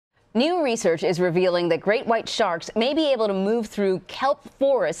New research is revealing that great white sharks may be able to move through kelp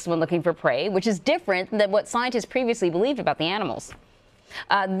forests when looking for prey, which is different than what scientists previously believed about the animals.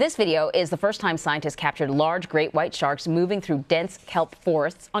 This video is the first time scientists captured large great white sharks moving through dense kelp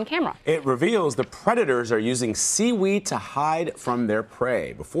forests on camera. It reveals the predators are using seaweed to hide from their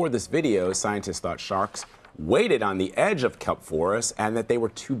prey. Before this video, scientists thought sharks waited on the edge of kelp forests and that they were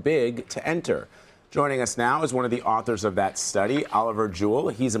too big to enter. Joining us now is one of the authors of that study, Oliver Jewell.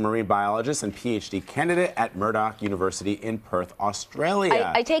 He's a marine biologist and PhD candidate at Murdoch University in Perth, Australia.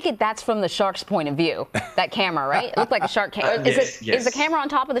 I take it that's from the shark's point of view, that camera, right? It looked like a shark camera. Yes. Is the camera on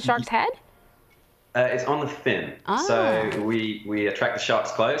top of the shark's head? It's on the fin. Ah. So we attract the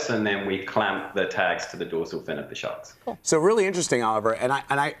sharks close, and then we clamp the tags to the dorsal fin of the sharks. Cool. So really interesting, Oliver. And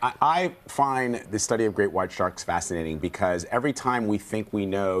I find the study of great white sharks fascinating because every time we think we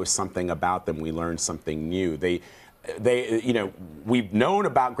know something about them, we learn something new. We've known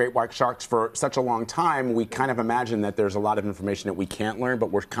about great white sharks for such a long time, we kind of imagine that there's a lot of information that we can't learn,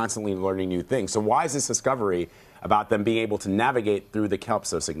 but we're constantly learning new things. So why is this discovery about them being able to navigate through the kelp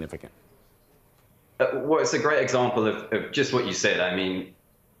so significant? Well, it's a great example of just what you said. I mean,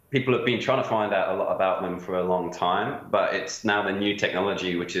 people have been trying to find out a lot about them for a long time, but it's now the new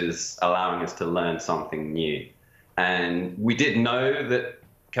technology which is allowing us to learn something new. And we did know that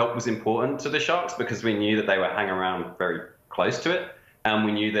kelp was important to the sharks because we knew that they were hanging around very close to it. And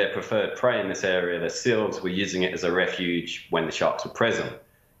we knew their preferred prey in this area, the seals, were using it as a refuge when the sharks were present.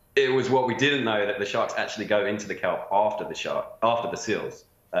 It was what we didn't know, that the sharks actually go into the kelp after the seals.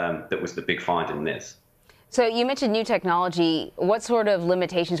 That was the big find in this. So you mentioned new technology. What sort of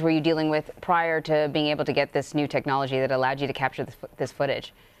limitations were you dealing with prior to being able to get this new technology that allowed you to capture this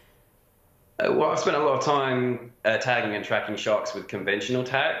footage? Well, I spent a lot of time tagging and tracking sharks with conventional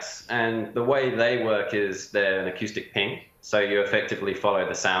tags, and the way they work is they're an acoustic ping. So you effectively follow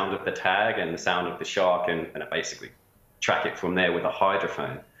the sound of the tag and the sound of the shark and basically track it from there with a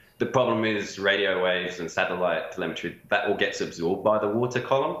hydrophone. The problem is radio waves and satellite telemetry, that all gets absorbed by the water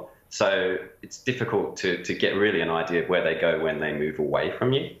column. So it's difficult to get really an idea of where they go when they move away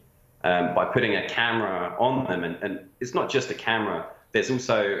from you. By putting a camera on them, and it's not just a camera, there's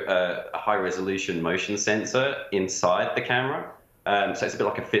also a high resolution motion sensor inside the camera. So it's a bit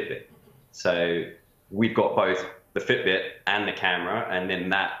like a Fitbit. So we've got both the Fitbit and the camera, and then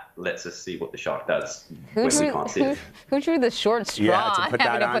that lets us see what the shark does when we can't see it. Who drew the short straw? Yeah, to put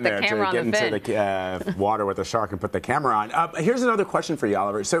that on there, to get into the water with the shark and put the camera on. Here's another question for you,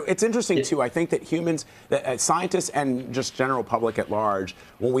 Oliver. So it's interesting, too. I think that humans, scientists and just general public at large,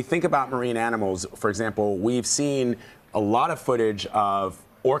 when we think about marine animals, for example, we've seen a lot of footage of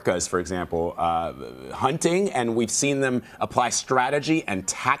orcas, for example, hunting, and we've seen them apply strategy and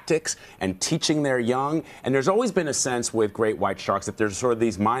tactics and teaching their young. And there's always been a sense with great white sharks that there's sort of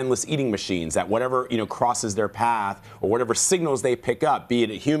these mindless eating machines that whatever crosses their path or whatever signals they pick up, be it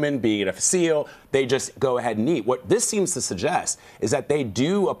a human, be it a seal, they just go ahead and eat. What this seems to suggest is that they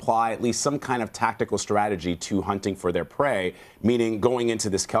do apply at least some kind of tactical strategy to hunting for their prey, meaning going into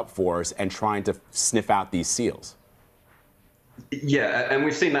this kelp forest and trying to sniff out these seals. Yeah, and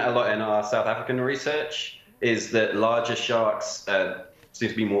we've seen that a lot in our South African research, is that larger sharks seem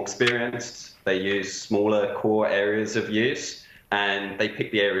to be more experienced. They use smaller core areas of use, and they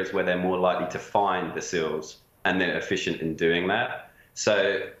pick the areas where they're more likely to find the seals, and they're efficient in doing that.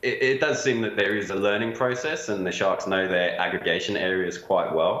 So it does seem that there is a learning process, and the sharks know their aggregation areas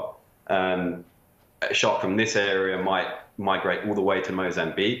quite well. A shark from this area might migrate all the way to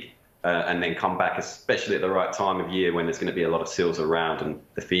Mozambique, and then come back, especially at the right time of year when there's going to be a lot of seals around and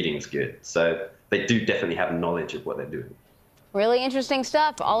the feeding's good. So they do definitely have knowledge of what they're doing. Really interesting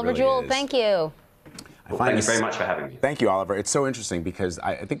stuff. Oliver Jewell, thank you. Well, thank you very much for having me. Thank you, Oliver. It's so interesting because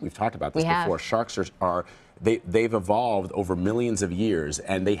I think we've talked about this before. Sharks they've evolved over millions of years,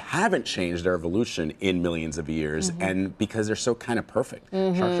 and they haven't changed their evolution in millions of years, and because they're so kind of perfect.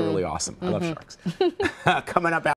 Sharks are really awesome. I love sharks. Coming up.